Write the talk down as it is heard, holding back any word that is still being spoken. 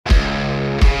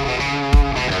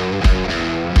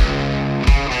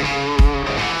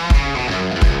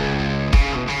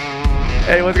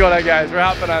Hey, what's going on, guys? We're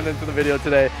hopping on into the video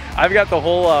today. I've got the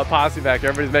whole posse back here.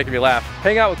 Everybody's making me laugh.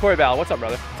 Hang out with Corey Ballard. What's up,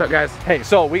 brother? What's up, guys? Hey,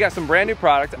 so we got some brand new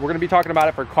product. We're gonna be talking about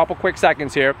it for a couple quick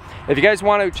seconds here. If you guys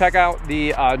want to check out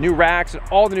the new racks and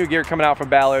all the new gear coming out from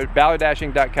Ballard,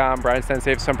 ballard-inc.com. Brian Sten,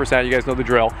 save some percent. You guys know the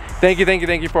drill. Thank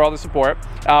you for all the support.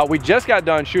 We just got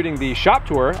done shooting the shop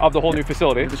tour of the whole new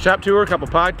facility. The shop tour, a couple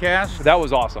podcasts. That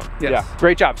was awesome. Yes. Yeah,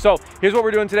 great job. So here's what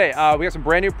we're doing today. We got some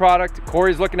brand new product.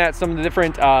 Corey's looking at some of the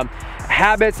different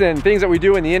habits and things that we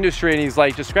do in the industry, and he's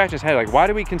like just scratching his head like, why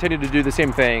do we continue to do the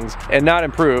same things and not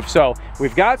improve? So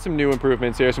we've got some new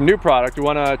improvements here, some new product. You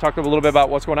want to talk a little bit about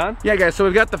what's going on? Yeah, guys, so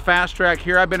we've got the Fast Track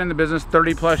here. I've been in the business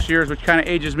 30 plus years, which kind of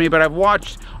ages me, but I've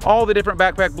watched all the different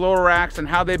backpack blower racks and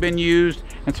how they've been used,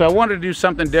 and so I wanted to do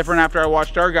something different after I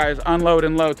watched our guys unload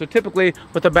and load. So typically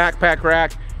with a backpack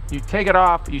rack, you take it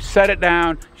off, you set it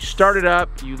down, you start it up,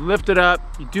 you lift it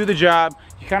up, you do the job,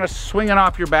 you kind of swing it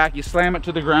off your back, you slam it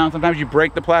to the ground, sometimes you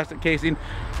break the plastic casing,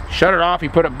 shut it off, you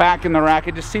put it back in the rack.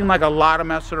 It just seemed like a lot of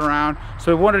messing around,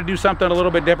 so we wanted to do something a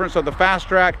little bit different. So the Fast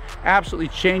Track absolutely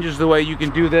changes the way you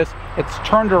can do this. It's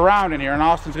turned around in here, and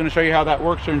Austin's going to show you how that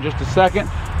works here in just a second.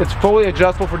 It's fully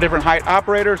adjustable for different height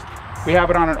operators. We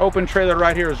have it on an open trailer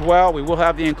right here as well. We will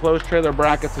have the enclosed trailer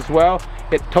brackets as well.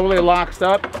 It totally locks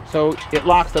up, so it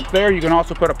locks up there. You can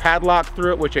also put a padlock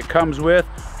through it, which it comes with,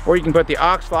 or you can put the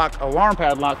Oxlock alarm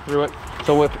padlock through it.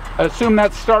 So assume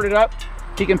that's started up,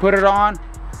 he can put it on.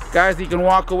 Guys, he can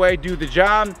walk away, do the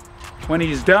job. When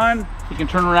he's done, he can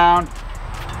turn around,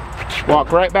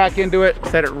 walk right back into it,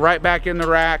 set it right back in the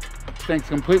rack. Thing's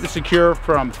completely secure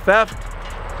from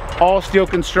theft, all steel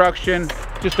construction.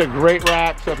 Just a great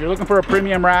rack. So if you're looking for a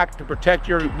premium rack to protect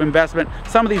your investment,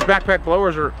 some of these backpack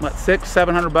blowers are what,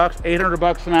 $600-700,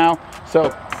 $800 now.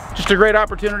 So just a great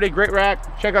opportunity, great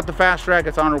rack. Check out the Fast Track.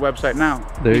 It's on our website now.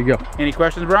 There you go. Any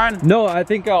questions, Brian? No, I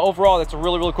think overall that's a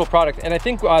really cool product, and I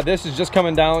think this is just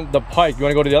coming down the pike. You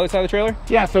want to go to the other side of the trailer?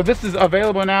 Yeah, so this is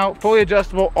available now, fully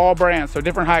adjustable, all brands, so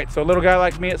different heights. So a little guy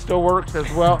like me, it still works, as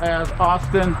well as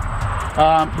Austin.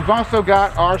 We've also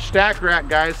got our stack rack,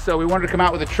 guys, so we wanted to come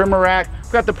out with a trimmer rack.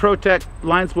 We've got the ProTech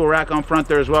line spool rack on front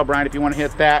there as well, Brian, if you want to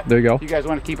hit that. There you go. You guys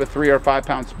want to keep a 3 or 5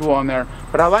 pound spool on there.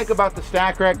 But I like about the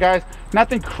stack rack, guys,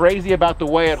 nothing crazy about the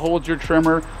way it holds your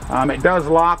trimmer. It does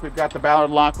lock. We've got the Ballard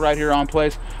lock right here on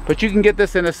place, but you can get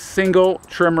this in a single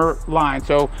trimmer line.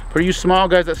 So for you small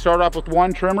guys that start off with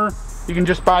one trimmer, you can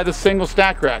just buy the single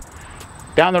stack rack.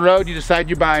 Down the road, you decide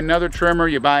you buy another trimmer,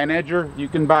 you buy an edger, you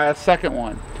can buy a second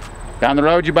one. Down the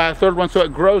road, you buy a third one, so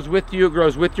it grows with you, it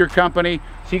grows with your company.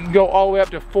 So you can go all the way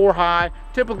up to 4 high.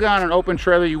 Typically on an open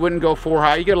trailer, you wouldn't go 4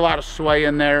 high. You get a lot of sway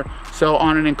in there. So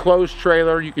on an enclosed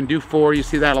trailer, you can do 4. You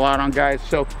see that a lot on guys.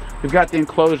 So we've got the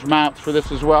enclosed mounts for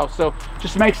this as well. So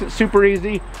just makes it super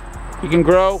easy. You can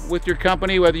grow with your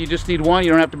company, whether you just need one. You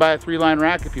don't have to buy a 3-line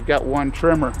rack if you've got one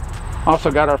trimmer.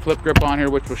 Also got our flip grip on here,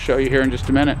 which we'll show you here in just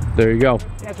a minute. There you go.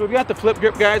 Yeah, so we've got the flip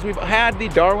grip, guys. We've had the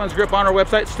Darwin's grip on our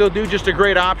website, still do, just a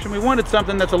great option. We wanted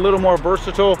something that's a little more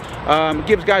versatile.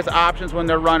 Gives guys options when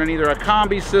they're running either a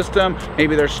combi system,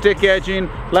 maybe they're stick edging,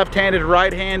 left-handed,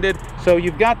 right-handed. So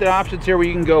you've got the options here where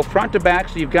you can go front to back,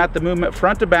 so you've got the movement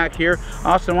front to back here.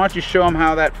 Austin, why don't you show them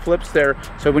how that flips there.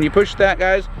 So when you push that,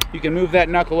 guys, you can move that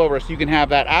knuckle over. So you can have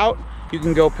that out, you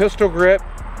can go pistol grip.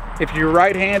 If you're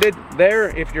right-handed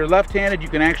there, if you're left-handed, you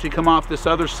can actually come off this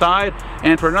other side.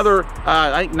 And for another,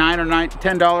 I think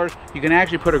 $10, you can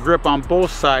actually put a grip on both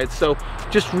sides. So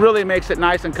just really makes it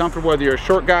nice and comfortable, whether you're a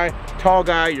short guy, tall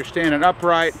guy, you're standing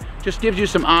upright. Just gives you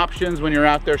some options when you're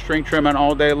out there string trimming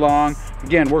all day long.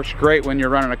 Again, works great when you're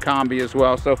running a combi as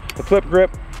well. So the flip grip,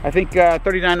 I think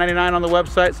 $39.99 on the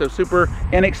website, so super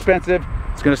inexpensive.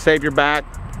 It's gonna save your back.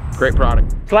 Great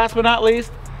product. So last but not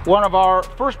least, one of our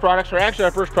first products, or actually our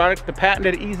first product, the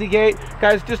patented Easy Gate.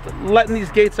 Guys, just letting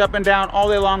these gates up and down all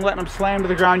day long, letting them slam to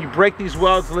the ground. You break these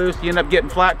welds loose, you end up getting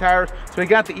flat tires. So we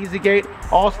got the Easy Gate,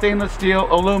 all stainless steel,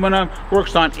 aluminum,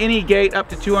 works on any gate up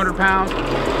to 200 pounds.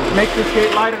 Make this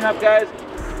gate light enough, guys.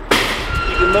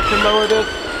 You can lift and lower this,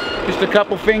 just a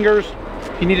couple fingers.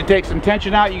 If you need to take some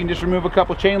tension out, you can just remove a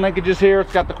couple chain linkages here.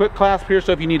 It's got the quick clasp here,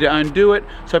 so if you need to undo it.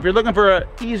 So if you're looking for an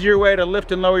easier way to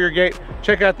lift and lower your gate,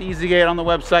 check out the Easy Gate on the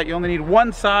website. You only need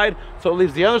one side, so it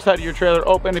leaves the other side of your trailer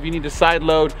open if you need to side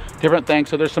load, different things.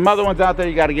 So there's some other ones out there,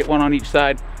 you gotta get one on each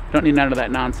side. Don't need none of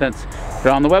that nonsense.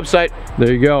 They're on the website.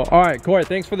 There you go. All right, Corey,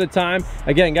 thanks for the time.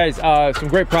 Again, guys, some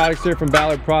great products here from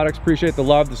Ballard Products. Appreciate the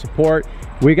love, the support.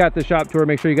 We got the shop tour.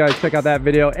 Make sure you guys check out that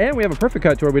video. And we have a Perfect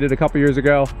Cut tour we did a couple years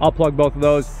ago. I'll plug both of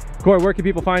those. Corey, where can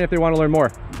people find you if they want to learn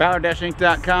more?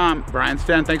 Ballard-inc.com. Brian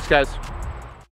Sten, thanks guys.